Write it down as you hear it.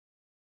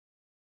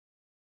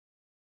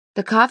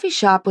The coffee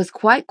shop was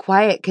quite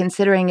quiet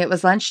considering it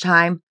was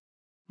lunchtime.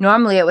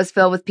 Normally it was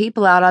filled with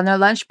people out on their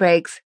lunch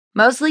breaks,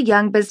 mostly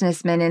young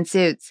businessmen in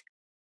suits.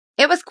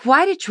 It was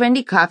quite a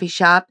trendy coffee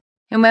shop,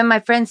 and when my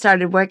friend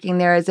started working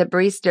there as a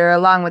barista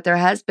along with her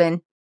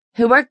husband,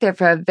 who worked there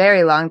for a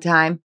very long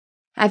time,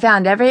 I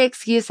found every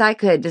excuse I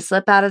could to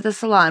slip out of the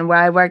salon where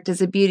I worked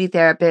as a beauty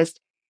therapist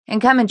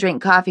and come and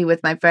drink coffee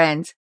with my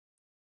friends.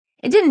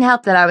 It didn't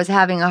help that I was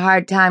having a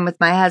hard time with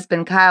my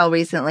husband Kyle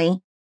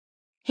recently.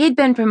 He'd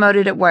been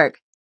promoted at work,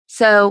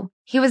 so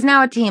he was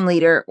now a team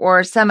leader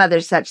or some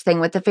other such thing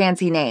with a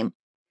fancy name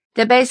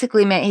that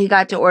basically meant he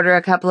got to order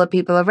a couple of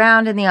people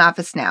around in the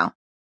office now.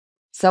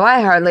 So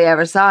I hardly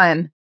ever saw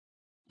him.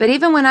 But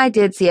even when I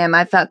did see him,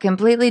 I felt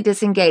completely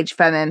disengaged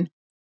from him.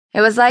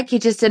 It was like he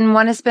just didn't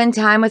want to spend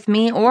time with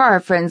me or our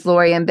friends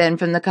Lori and Ben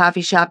from the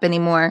coffee shop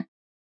anymore.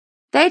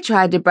 They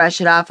tried to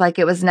brush it off like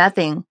it was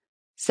nothing,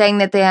 saying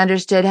that they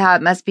understood how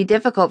it must be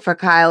difficult for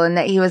Kyle and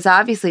that he was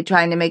obviously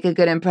trying to make a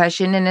good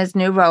impression in his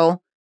new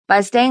role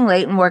by staying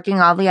late and working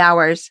all the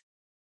hours.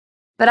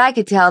 But I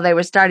could tell they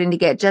were starting to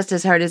get just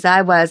as hurt as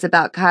I was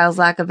about Kyle's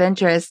lack of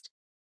interest.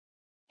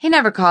 He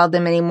never called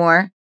them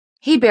anymore.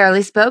 He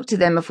barely spoke to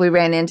them if we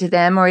ran into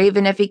them or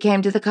even if he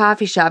came to the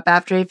coffee shop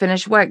after he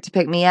finished work to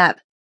pick me up.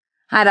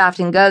 I'd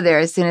often go there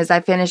as soon as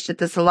I finished at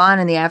the salon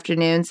in the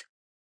afternoons.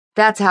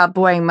 That's how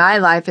boring my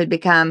life had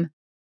become.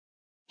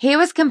 He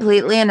was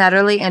completely and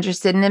utterly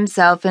interested in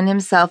himself and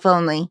himself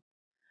only.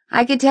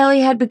 I could tell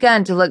he had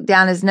begun to look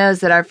down his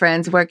nose at our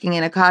friends working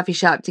in a coffee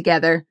shop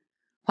together,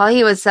 while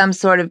he was some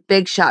sort of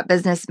big shot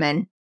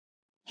businessman.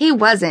 He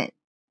wasn't.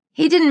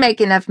 He didn't make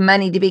enough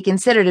money to be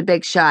considered a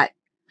big shot.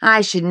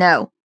 I should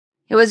know.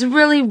 It was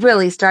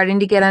really starting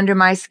to get under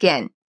my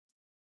skin.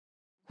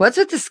 "What's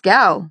with the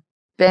scowl?"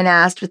 Ben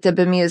asked with a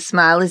bemused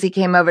smile as he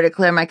came over to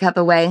clear my cup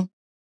away.